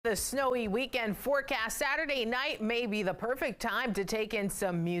The snowy weekend forecast. Saturday night may be the perfect time to take in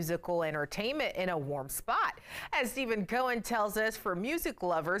some musical entertainment in a warm spot. As Stephen Cohen tells us, for music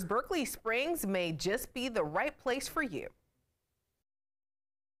lovers, Berkeley Springs may just be the right place for you.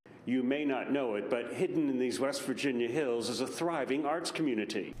 You may not know it, but hidden in these West Virginia hills is a thriving arts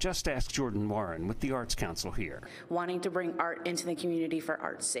community. Just ask Jordan Warren with the Arts Council here. Wanting to bring art into the community for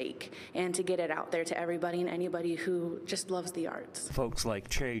art's sake and to get it out there to everybody and anybody who just loves the arts. Folks like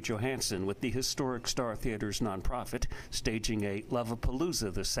Che Johansson with the Historic Star Theater's nonprofit staging a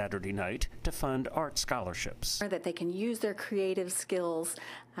Love-a-Palooza this Saturday night to fund art scholarships. That they can use their creative skills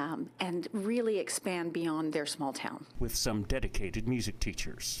and really expand beyond their small town. With some dedicated music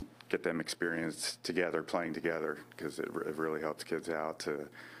teachers. Get them experience together, playing together, because it really helps kids out to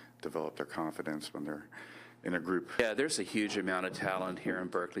develop their confidence when they're in a group. Yeah, there's a huge amount of talent here in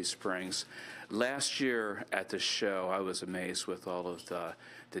Berkeley Springs. Last year at the show, I was amazed with all of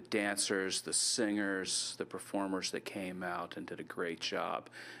the dancers, the singers, the performers that came out and did a great job.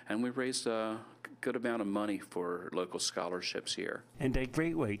 And we raised a good amount of money for local scholarships here. And a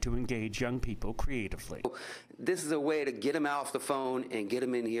great way to engage young people creatively. This is a way to get them off the phone and get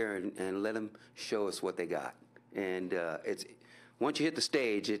them in here and let them show us what they got. And it's once you hit the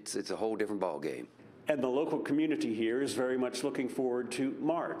stage, it's a whole different ball game. And the local community here is very much looking forward to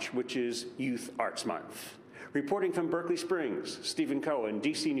March, which is Youth Arts Month. Reporting from Berkeley Springs, Stephen Cohen,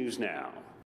 DC News Now.